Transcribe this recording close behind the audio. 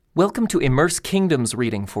Welcome to Immerse Kingdom's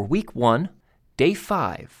reading for Week 1, Day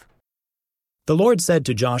 5. The Lord said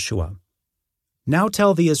to Joshua, "Now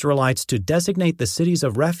tell the Israelites to designate the cities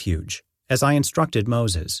of refuge, as I instructed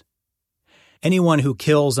Moses. Anyone who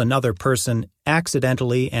kills another person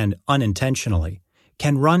accidentally and unintentionally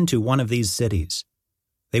can run to one of these cities.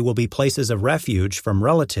 They will be places of refuge from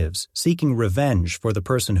relatives seeking revenge for the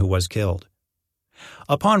person who was killed.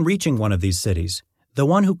 Upon reaching one of these cities, the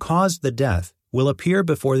one who caused the death will appear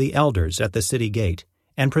before the elders at the city gate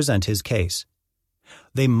and present his case.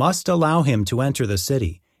 They must allow him to enter the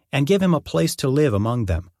city and give him a place to live among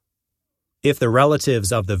them. If the relatives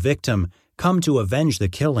of the victim come to avenge the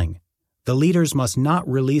killing, the leaders must not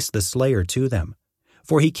release the slayer to them,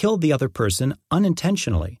 for he killed the other person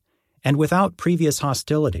unintentionally and without previous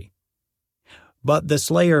hostility. But the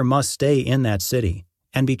slayer must stay in that city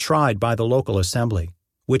and be tried by the local assembly,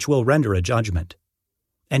 which will render a judgment.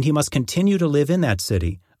 And he must continue to live in that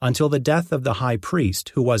city until the death of the high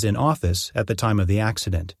priest who was in office at the time of the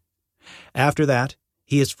accident. After that,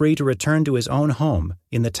 he is free to return to his own home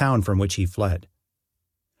in the town from which he fled."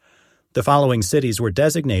 The following cities were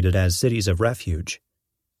designated as cities of refuge: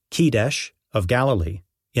 Kedesh of Galilee,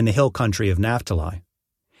 in the hill country of Naphtali;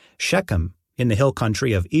 Shechem, in the hill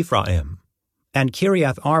country of Ephraim; and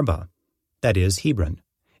Kiriath Arba, that is, Hebron,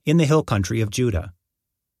 in the hill country of Judah.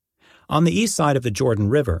 On the east side of the Jordan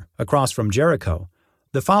River, across from Jericho,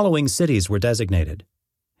 the following cities were designated: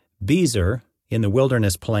 Bezer, in the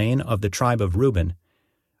wilderness plain of the tribe of Reuben;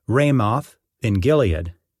 Ramoth, in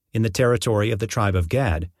Gilead, in the territory of the tribe of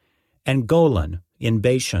Gad; and Golan, in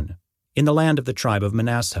Bashan, in the land of the tribe of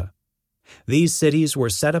Manasseh. These cities were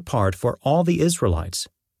set apart for all the Israelites,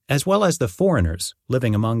 as well as the foreigners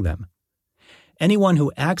living among them. Anyone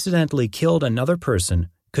who accidentally killed another person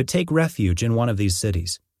could take refuge in one of these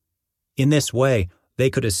cities. In this way, they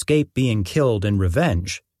could escape being killed in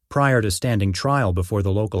revenge prior to standing trial before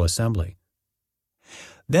the local assembly.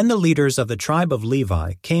 Then the leaders of the tribe of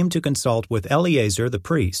Levi came to consult with Eleazar the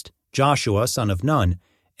priest, Joshua son of Nun,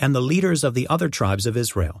 and the leaders of the other tribes of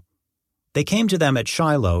Israel. They came to them at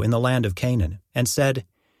Shiloh in the land of Canaan and said,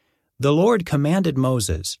 "The Lord commanded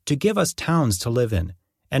Moses to give us towns to live in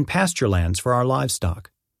and pasture lands for our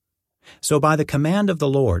livestock." So by the command of the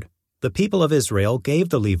Lord, the people of Israel gave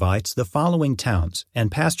the Levites the following towns and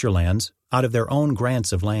pasture lands out of their own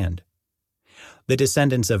grants of land. The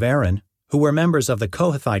descendants of Aaron, who were members of the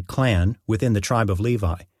Kohathite clan within the tribe of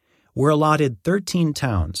Levi, were allotted 13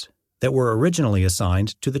 towns that were originally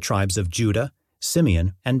assigned to the tribes of Judah,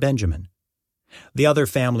 Simeon, and Benjamin. The other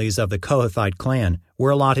families of the Kohathite clan were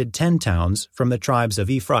allotted 10 towns from the tribes of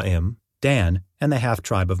Ephraim, Dan, and the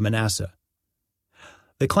half-tribe of Manasseh.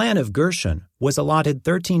 The clan of Gershon was allotted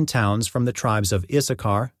 13 towns from the tribes of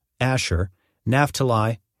Issachar, Asher,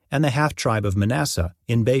 Naphtali, and the half-tribe of Manasseh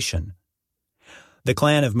in Bashan. The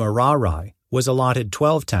clan of Merari was allotted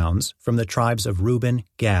 12 towns from the tribes of Reuben,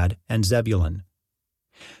 Gad, and Zebulun.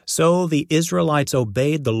 So the Israelites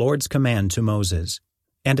obeyed the Lord's command to Moses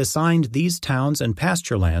and assigned these towns and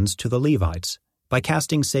pasture lands to the Levites by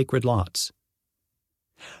casting sacred lots.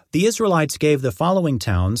 The Israelites gave the following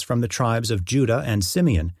towns from the tribes of Judah and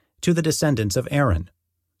Simeon to the descendants of Aaron,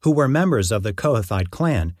 who were members of the Kohathite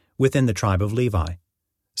clan within the tribe of Levi,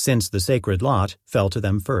 since the sacred lot fell to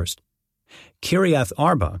them first: Kiriath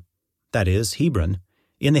Arba, that is, Hebron,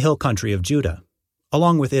 in the hill country of Judah,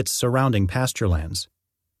 along with its surrounding pasture lands.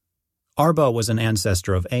 Arba was an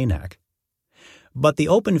ancestor of Anak. But the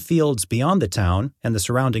open fields beyond the town and the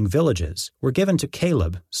surrounding villages were given to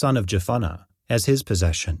Caleb, son of Jephunneh, as his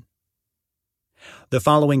possession. The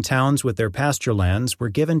following towns with their pasture lands were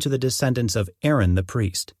given to the descendants of Aaron the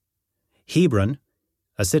priest: Hebron,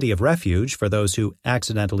 a city of refuge for those who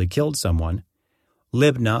accidentally killed someone;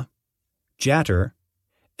 Libnah, Jattir,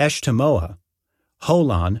 Eshtemoa,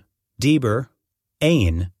 Holon, Debir,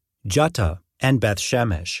 Ain, Juttah, and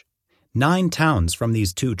Beth-Shemesh, 9 towns from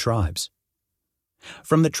these 2 tribes.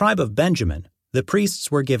 From the tribe of Benjamin, the priests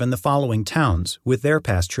were given the following towns with their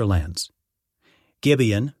pasture lands: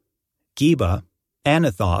 Gibeon, Geba,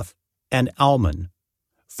 Anathoth, and Almon,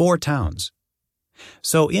 4 towns.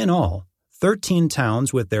 So in all, 13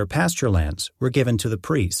 towns with their pasture lands were given to the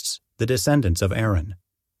priests, the descendants of Aaron.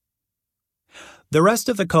 The rest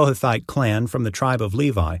of the Kohathite clan from the tribe of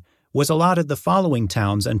Levi was allotted the following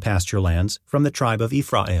towns and pasture lands from the tribe of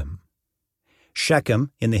Ephraim: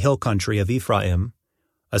 Shechem in the hill country of Ephraim,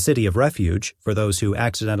 a city of refuge for those who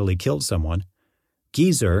accidentally killed someone;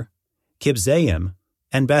 Gezer, Kibzaim,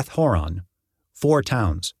 and Beth-horon, 4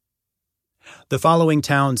 towns. The following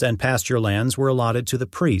towns and pasture lands were allotted to the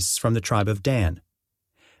priests from the tribe of Dan: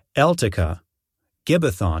 Eltekeh,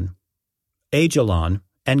 Gibbethon, Ajalon,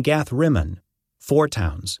 and Gath-Rimmon, 4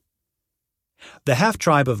 towns. The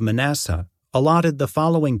half-tribe of Manasseh allotted the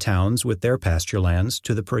following towns with their pasture lands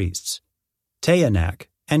to the priests: Taanach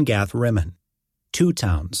and Gath-Rimmon, 2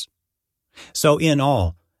 towns. So in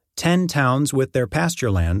all, 10 towns with their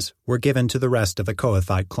pasture lands were given to the rest of the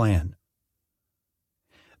Kohathite clan.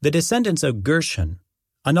 The descendants of Gershon,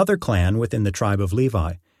 another clan within the tribe of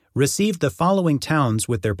Levi, received the following towns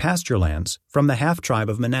with their pasture lands from the half-tribe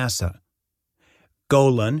of Manasseh: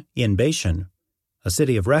 Golan in Bashan, a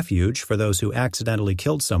city of refuge for those who accidentally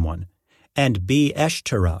killed someone, and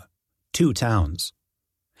Be-Eshterah, 2 towns.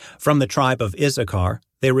 From the tribe of Issachar,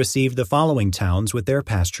 they received the following towns with their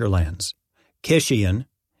pasture lands: Kishion,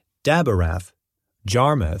 Daberath,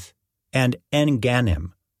 Jarmuth, and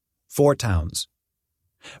En-Ganim, 4 towns.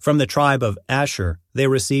 From the tribe of Asher, they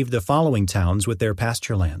received the following towns with their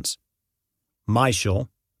pasture lands: Mishal,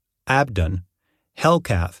 Abdon,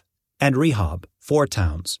 Helkath, and Rehob, 4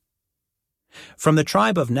 towns. From the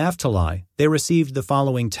tribe of Naphtali, they received the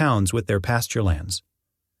following towns with their pasture lands: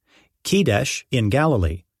 Kedesh in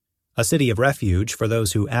Galilee, a city of refuge for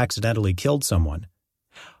those who accidentally killed someone,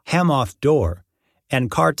 Hamoth-Dor,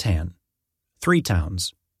 and Kartan, 3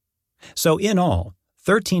 towns. So in all,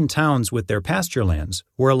 13 towns with their pasture lands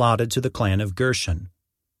were allotted to the clan of Gershon.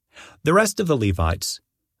 The rest of the Levites,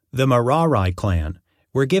 the Merari clan,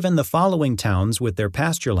 were given the following towns with their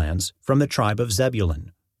pasture lands from the tribe of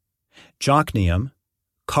Zebulun: Jokneam,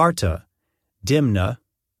 Karta, Dimnah,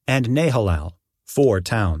 and Nahalal, 4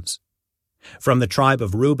 towns. From the tribe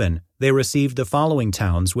of Reuben, they received the following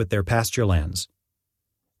towns with their pasture lands: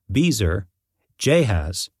 Bezer,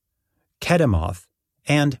 Jahaz, Kedemoth,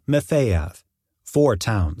 and Mephaath, 4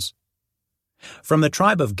 towns. From the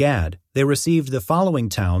tribe of Gad, they received the following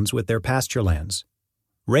towns with their pasture lands: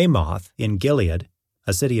 Ramoth in Gilead,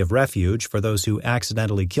 a city of refuge for those who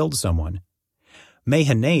accidentally killed someone,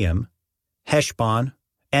 Mahanaim, Heshbon,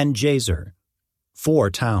 and Jazer, 4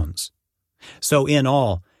 towns. So in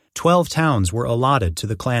all, 12 towns were allotted to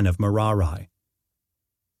the clan of Merari.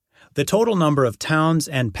 The total number of towns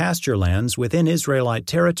and pasture lands within Israelite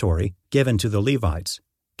territory given to the Levites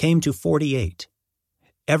came to 48.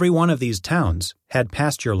 Every one of these towns had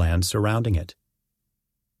pasture land surrounding it.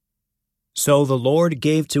 So the Lord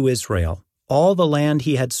gave to Israel all the land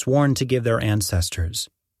he had sworn to give their ancestors,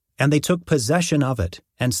 and they took possession of it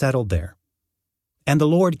and settled there. And the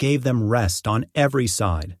Lord gave them rest on every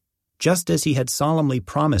side, just as he had solemnly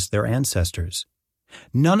promised their ancestors.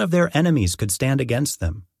 None of their enemies could stand against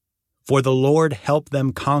them, for the Lord helped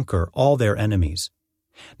them conquer all their enemies.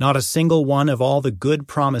 Not a single one of all the good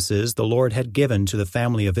promises the Lord had given to the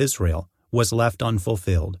family of Israel was left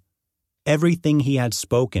unfulfilled. Everything he had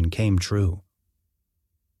spoken came true.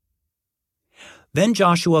 Then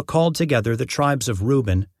Joshua called together the tribes of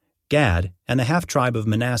Reuben, Gad, and the half-tribe of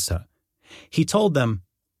Manasseh. He told them,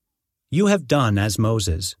 "You have done as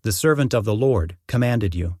Moses, the servant of the Lord,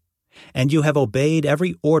 commanded you, and you have obeyed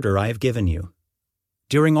every order I have given you.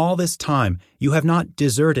 During all this time you have not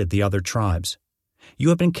deserted the other tribes. You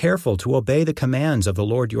have been careful to obey the commands of the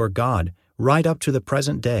Lord your God right up to the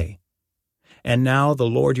present day. And now the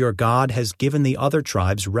Lord your God has given the other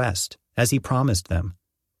tribes rest, as he promised them.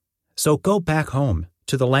 So go back home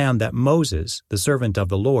to the land that Moses, the servant of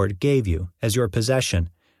the Lord, gave you as your possession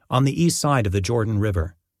on the east side of the Jordan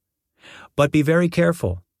River. But be very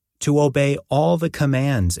careful to obey all the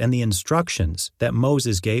commands and the instructions that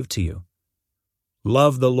Moses gave to you.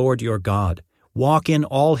 Love the Lord your God, walk in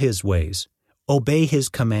all his ways, obey his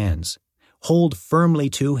commands, hold firmly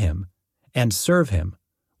to him, and serve him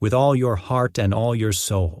with all your heart and all your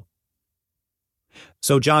soul."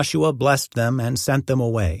 So Joshua blessed them and sent them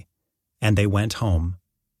away, and they went home.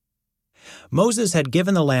 Moses had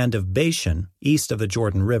given the land of Bashan, east of the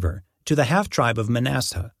Jordan River, to the half-tribe of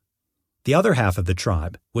Manasseh. The other half of the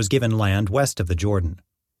tribe was given land west of the Jordan.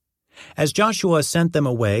 As Joshua sent them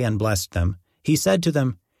away and blessed them, he said to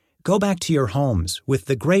them, "Go back to your homes with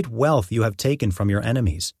the great wealth you have taken from your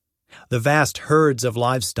enemies, the vast herds of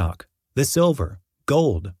livestock, the silver,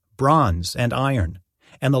 gold, bronze, and iron,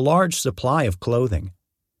 and the large supply of clothing.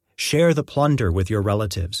 Share the plunder with your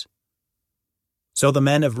relatives." So the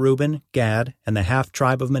men of Reuben, Gad, and the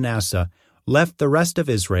half-tribe of Manasseh left the rest of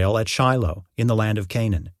Israel at Shiloh in the land of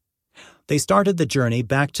Canaan. They started the journey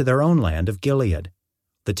back to their own land of Gilead,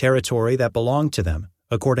 the territory that belonged to them,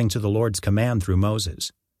 according to the Lord's command through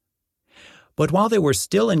Moses. But while they were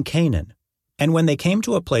still in Canaan, and when they came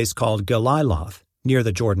to a place called Geliloth, near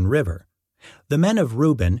the Jordan River, the men of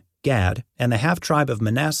Reuben, Gad, and the half-tribe of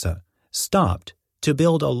Manasseh stopped to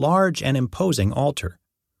build a large and imposing altar.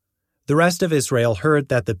 The rest of Israel heard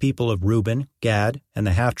that the people of Reuben, Gad, and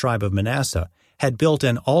the half-tribe of Manasseh had built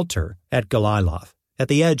an altar at Geliloth, at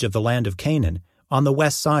the edge of the land of Canaan, on the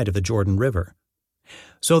west side of the Jordan River.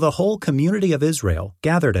 So the whole community of Israel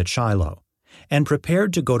gathered at Shiloh, and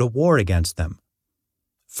prepared to go to war against them.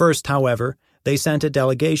 First, however, they sent a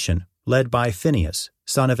delegation led by Phinehas,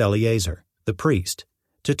 son of Eleazar, the priest,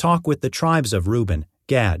 to talk with the tribes of Reuben,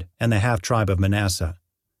 Gad, and the half-tribe of Manasseh.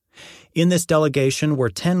 In this delegation were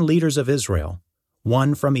 10 leaders of Israel,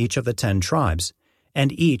 one from each of the 10 tribes,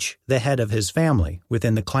 and each the head of his family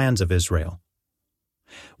within the clans of Israel.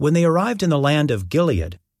 When they arrived in the land of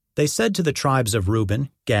Gilead, they said to the tribes of Reuben,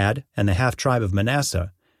 Gad, and the half-tribe of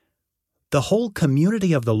Manasseh, "The whole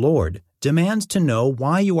community of the Lord demands to know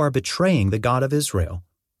why you are betraying the God of Israel.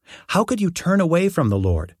 How could you turn away from the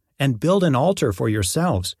Lord and build an altar for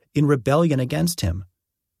yourselves in rebellion against him?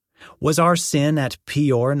 Was our sin at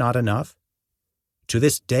Peor not enough? To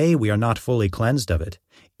this day we are not fully cleansed of it,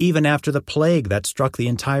 even after the plague that struck the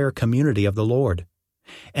entire community of the Lord.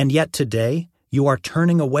 And yet today you are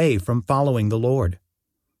turning away from following the Lord.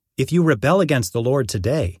 If you rebel against the Lord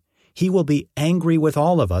today, he will be angry with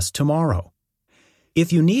all of us tomorrow.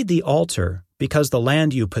 If you need the altar because the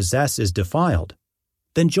land you possess is defiled,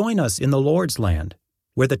 then join us in the Lord's land,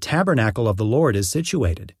 where the tabernacle of the Lord is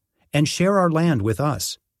situated, and share our land with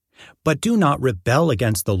us. But do not rebel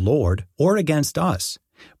against the Lord or against us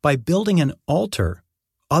by building an altar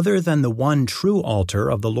other than the one true altar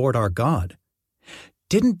of the Lord our God.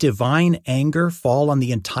 Didn't divine anger fall on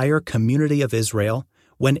the entire community of Israel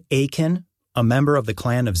when Achan, a member of the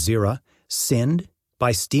clan of Zerah, sinned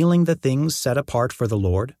by stealing the things set apart for the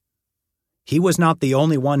Lord? He was not the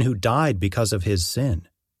only one who died because of his sin."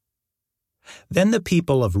 Then the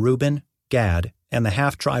people of Reuben, Gad, and the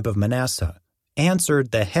half-tribe of Manasseh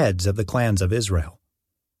answered the heads of the clans of Israel,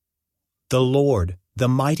 "The Lord, the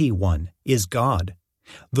Mighty One, is God.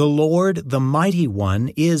 The Lord, the Mighty One,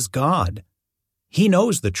 is God. He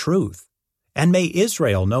knows the truth, and may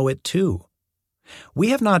Israel know it too. We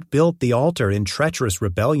have not built the altar in treacherous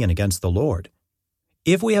rebellion against the Lord.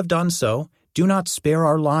 If we have done so, do not spare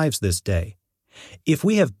our lives this day. If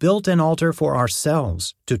we have built an altar for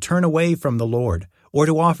ourselves to turn away from the Lord, or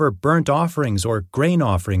to offer burnt offerings or grain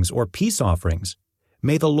offerings or peace offerings,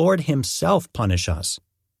 may the Lord himself punish us.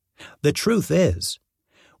 The truth is,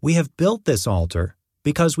 we have built this altar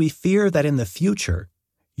because we fear that in the future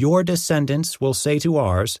your descendants will say to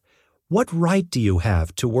ours, 'What right do you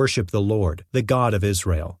have to worship the Lord, the God of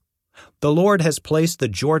Israel? The Lord has placed the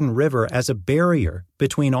Jordan River as a barrier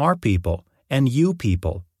between our people and you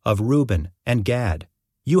people of Reuben and Gad.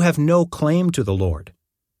 You have no claim to the Lord.'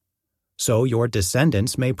 So your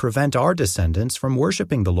descendants may prevent our descendants from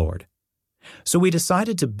worshiping the Lord. So we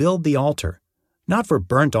decided to build the altar, not for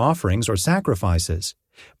burnt offerings or sacrifices,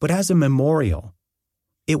 but as a memorial.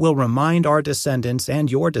 It will remind our descendants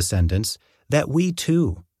and your descendants that we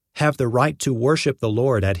too have the right to worship the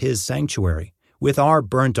Lord at his sanctuary with our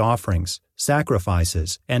burnt offerings,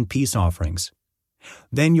 sacrifices, and peace offerings.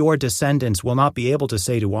 Then your descendants will not be able to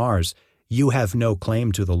say to ours, 'You have no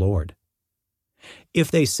claim to the Lord.' If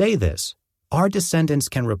they say this, our descendants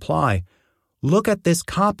can reply, 'Look at this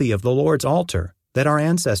copy of the Lord's altar that our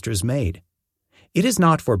ancestors made. It is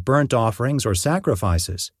not for burnt offerings or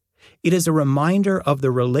sacrifices. It is a reminder of the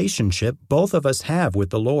relationship both of us have with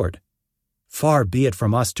the Lord. Far be it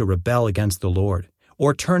from us to rebel against the Lord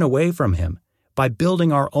or turn away from him by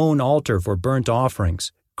building our own altar for burnt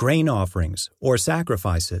offerings, grain offerings, or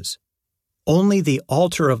sacrifices. Only the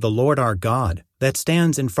altar of the Lord our God that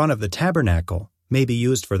stands in front of the tabernacle may be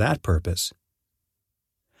used for that purpose."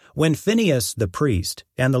 When Phinehas the priest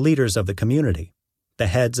and the leaders of the community, the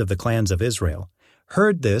heads of the clans of Israel,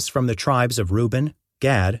 heard this from the tribes of Reuben,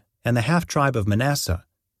 Gad, and the half-tribe of Manasseh,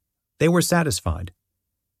 they were satisfied.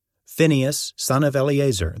 Phinehas, son of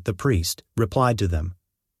Eleazar, the priest, replied to them,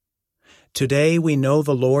 "Today we know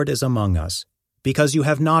the Lord is among us, because you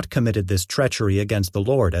have not committed this treachery against the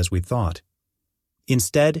Lord as we thought.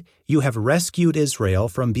 Instead, you have rescued Israel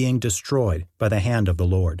from being destroyed by the hand of the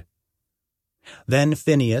Lord." Then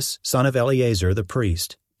Phinehas, son of Eleazar the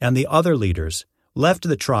priest, and the other leaders left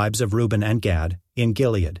the tribes of Reuben and Gad in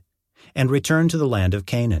Gilead, and returned to the land of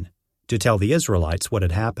Canaan, to tell the Israelites what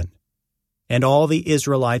had happened. And all the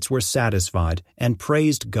Israelites were satisfied and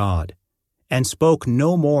praised God, and spoke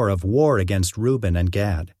no more of war against Reuben and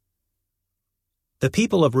Gad. The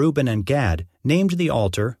people of Reuben and Gad named the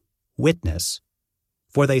altar Witness,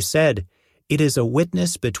 for they said, "It is a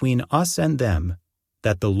witness between us and them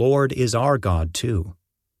that the Lord is our God too."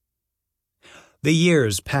 The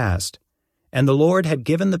years passed, and the Lord had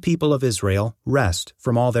given the people of Israel rest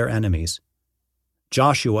from all their enemies.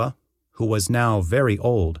 Joshua, who was now very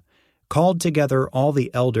old, called together all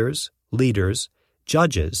the elders, leaders,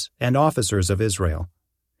 judges, and officers of Israel.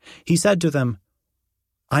 He said to them,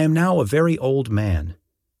 I am now a very old man.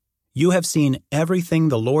 You have seen everything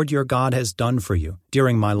the Lord your God has done for you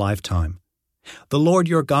during my lifetime. The Lord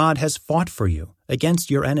your God has fought for you against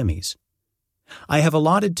your enemies. I have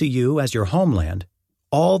allotted to you as your homeland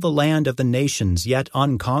all the land of the nations yet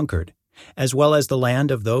unconquered, as well as the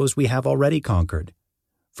land of those we have already conquered,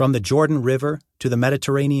 from the Jordan River to the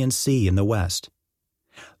Mediterranean Sea in the west.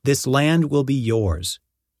 This land will be yours,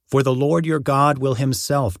 for the Lord your God will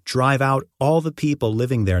himself drive out all the people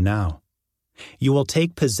living there now. You will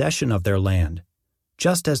take possession of their land,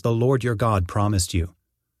 just as the Lord your God promised you.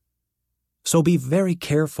 So be very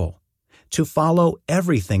careful to follow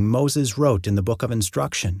everything Moses wrote in the book of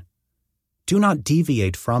instruction. Do not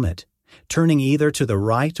deviate from it, turning either to the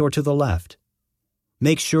right or to the left.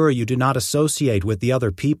 Make sure you do not associate with the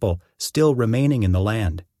other people still remaining in the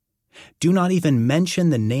land. Do not even mention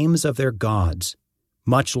the names of their gods,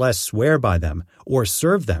 much less swear by them, or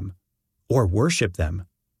serve them, or worship them.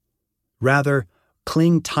 Rather,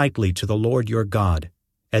 cling tightly to the Lord your God,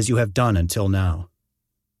 as you have done until now.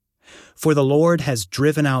 For the Lord has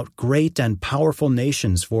driven out great and powerful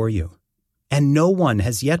nations for you, and no one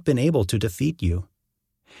has yet been able to defeat you.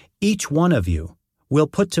 Each one of you will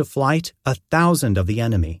put to flight 1,000 of the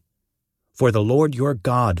enemy. For the Lord your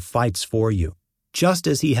God fights for you, just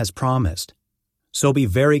as he has promised. So be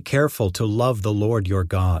very careful to love the Lord your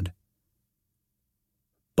God.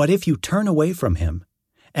 But if you turn away from him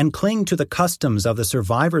and cling to the customs of the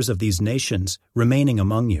survivors of these nations remaining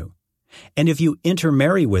among you, and if you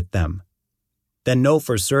intermarry with them, then know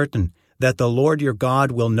for certain that the Lord your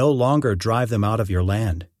God will no longer drive them out of your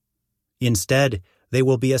land. Instead, they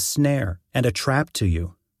will be a snare and a trap to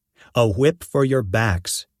you, a whip for your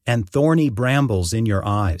backs and thorny brambles in your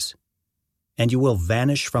eyes. And you will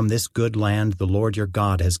vanish from this good land the Lord your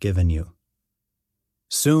God has given you.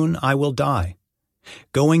 Soon I will die,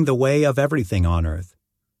 going the way of everything on earth.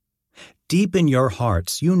 Deep in your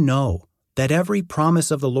hearts you know that every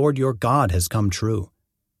promise of the Lord your God has come true.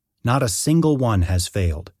 Not a single one has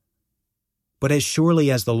failed. But as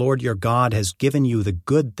surely as the Lord your God has given you the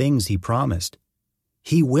good things he promised,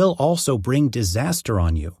 he will also bring disaster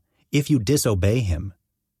on you if you disobey him.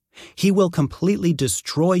 He will completely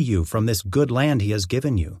destroy you from this good land he has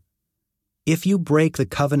given you. If you break the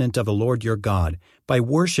covenant of the Lord your God by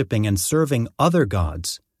worshiping and serving other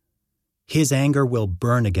gods, his anger will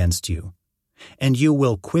burn against you, and you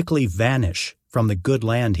will quickly vanish from the good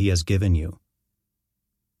land he has given you.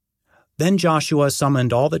 Then Joshua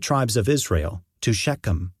summoned all the tribes of Israel to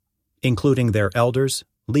Shechem, including their elders,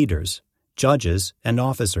 leaders, judges, and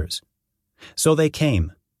officers. So they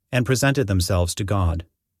came and presented themselves to God.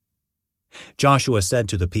 Joshua said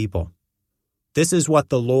to the people, This is what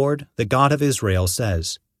the Lord, the God of Israel,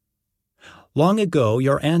 says. Long ago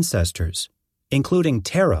your ancestors, including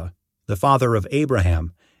Terah, the father of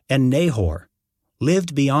Abraham, and Nahor,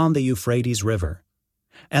 lived beyond the Euphrates River,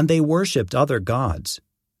 and they worshipped other gods.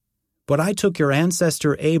 But I took your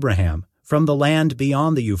ancestor Abraham from the land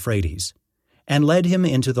beyond the Euphrates, and led him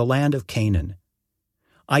into the land of Canaan.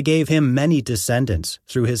 I gave him many descendants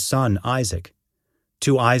through his son Isaac.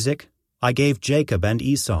 To Isaac I gave Jacob and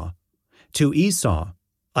Esau. To Esau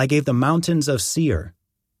I gave the mountains of Seir,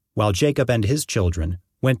 while Jacob and his children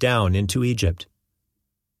went down into Egypt.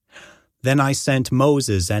 Then I sent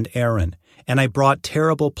Moses and Aaron, and I brought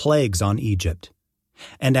terrible plagues on Egypt.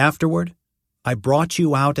 And afterward I brought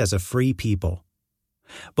you out as a free people.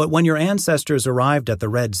 But when your ancestors arrived at the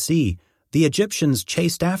Red Sea, the Egyptians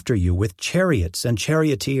chased after you with chariots and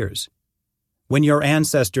charioteers. When your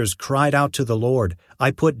ancestors cried out to the Lord,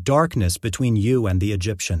 I put darkness between you and the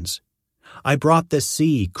Egyptians. I brought the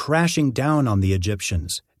sea crashing down on the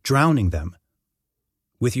Egyptians, drowning them.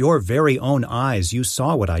 With your very own eyes you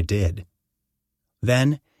saw what I did.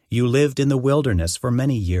 Then you lived in the wilderness for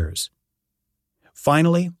many years.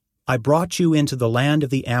 Finally, I brought you into the land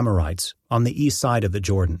of the Amorites on the east side of the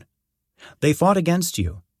Jordan. They fought against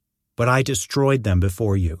you, but I destroyed them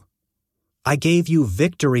before you. I gave you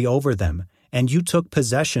victory over them, and you took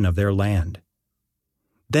possession of their land.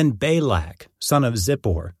 Then Balak, son of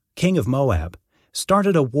Zippor, king of Moab,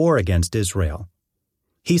 started a war against Israel.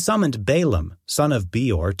 He summoned Balaam, son of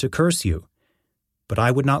Beor, to curse you, but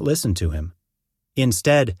I would not listen to him.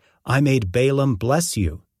 Instead, I made Balaam bless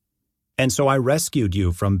you, and so I rescued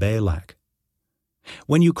you from Balak.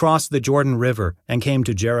 When you crossed the Jordan River and came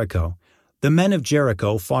to Jericho, the men of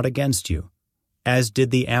Jericho fought against you, as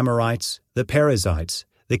did the Amorites, the Perizzites,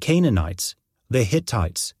 the Canaanites, the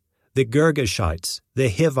Hittites, the Girgashites, the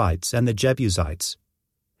Hivites, and the Jebusites.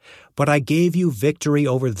 But I gave you victory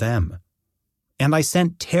over them, and I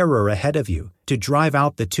sent terror ahead of you to drive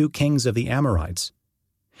out the 2 kings of the Amorites.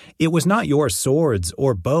 It was not your swords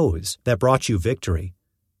or bows that brought you victory.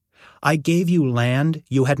 I gave you land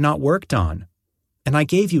you had not worked on, and I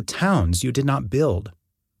gave you towns you did not build,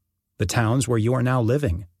 the towns where you are now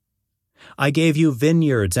living. I gave you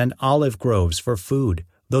vineyards and olive groves for food,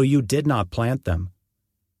 though you did not plant them.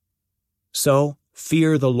 So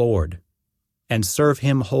fear the Lord, and serve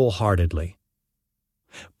him wholeheartedly.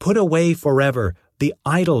 Put away forever the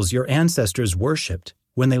idols your ancestors worshipped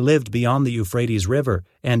when they lived beyond the Euphrates River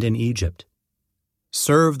and in Egypt.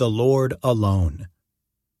 Serve the Lord alone.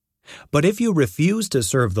 But if you refuse to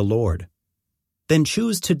serve the Lord, then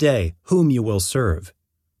choose today whom you will serve.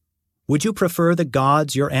 Would you prefer the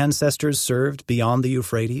gods your ancestors served beyond the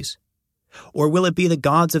Euphrates? Or will it be the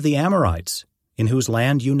gods of the Amorites, in whose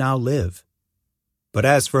land you now live? But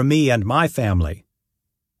as for me and my family,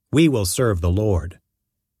 we will serve the Lord."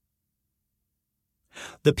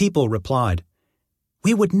 The people replied,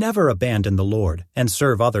 "We would never abandon the Lord and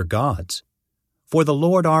serve other gods. For the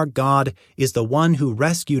Lord our God is the one who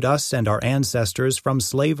rescued us and our ancestors from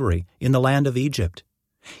slavery in the land of Egypt.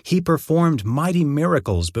 He performed mighty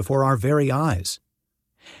miracles before our very eyes.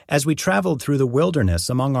 As we traveled through the wilderness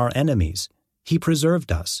among our enemies, He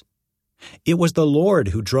preserved us. It was the Lord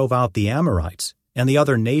who drove out the Amorites and the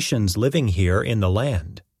other nations living here in the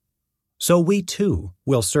land. So we too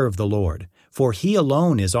will serve the Lord, for He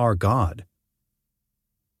alone is our God."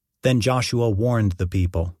 Then Joshua warned the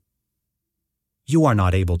people, "You are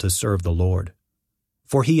not able to serve the Lord,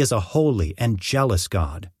 for He is a holy and jealous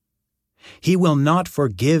God. He will not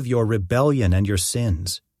forgive your rebellion and your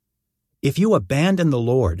sins. If you abandon the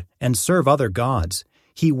Lord and serve other gods,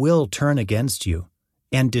 He will turn against you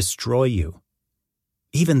and destroy you,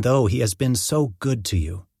 even though He has been so good to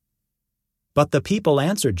you." But the people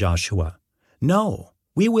answered Joshua, "No,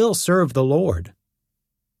 we will serve the Lord."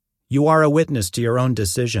 "You are a witness to your own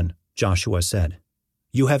decision," Joshua said.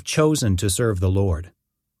 "You have chosen to serve the Lord."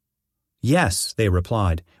 "Yes," they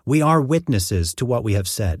replied, "we are witnesses to what we have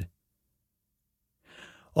said."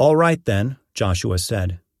 "All right then," Joshua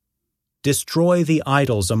said. "Destroy the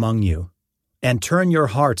idols among you, and turn your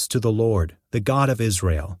hearts to the Lord, the God of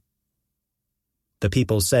Israel." The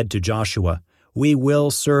people said to Joshua, "We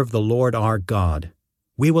will serve the Lord our God.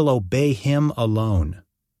 We will obey Him alone."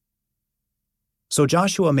 So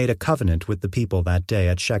Joshua made a covenant with the people that day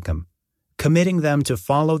at Shechem, committing them to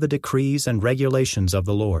follow the decrees and regulations of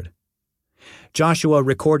the Lord. Joshua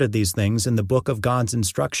recorded these things in the book of God's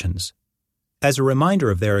instructions. As a reminder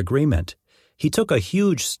of their agreement, he took a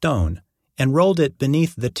huge stone and rolled it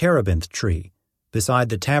beneath the terebinth tree, beside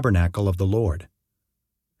the tabernacle of the Lord.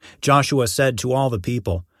 Joshua said to all the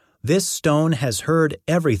people, "This stone has heard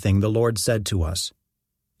everything the Lord said to us.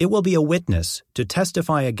 It will be a witness to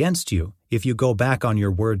testify against you if you go back on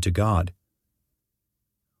your word to God."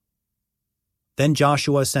 Then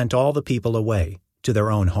Joshua sent all the people away to their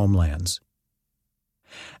own homelands.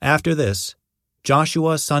 After this,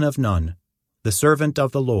 Joshua son of Nun, the servant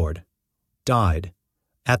of the Lord, died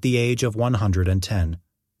at the age of 110.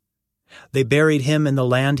 They buried him in the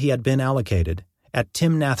land he had been allocated, at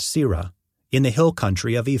Timnath-Serah, in the hill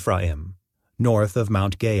country of Ephraim, north of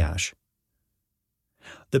Mount Gaash.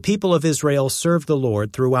 The people of Israel served the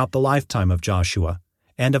Lord throughout the lifetime of Joshua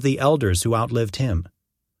and of the elders who outlived him,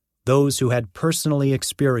 those who had personally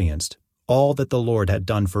experienced all that the Lord had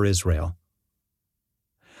done for Israel.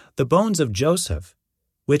 The bones of Joseph,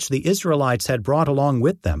 which the Israelites had brought along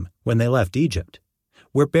with them when they left Egypt,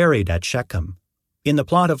 were buried at Shechem, in the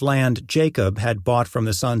plot of land Jacob had bought from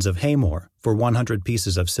the sons of Hamor for 100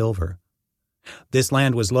 pieces of silver. This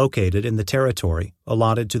land was located in the territory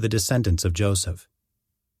allotted to the descendants of Joseph.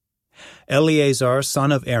 Eleazar,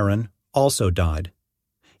 son of Aaron, also died.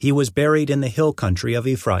 He was buried in the hill country of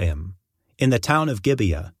Ephraim, in the town of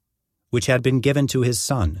Gibeah, which had been given to his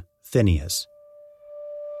son, Phinehas.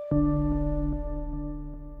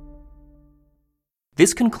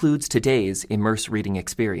 This concludes today's Immerse Reading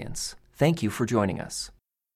Experience. Thank you for joining us.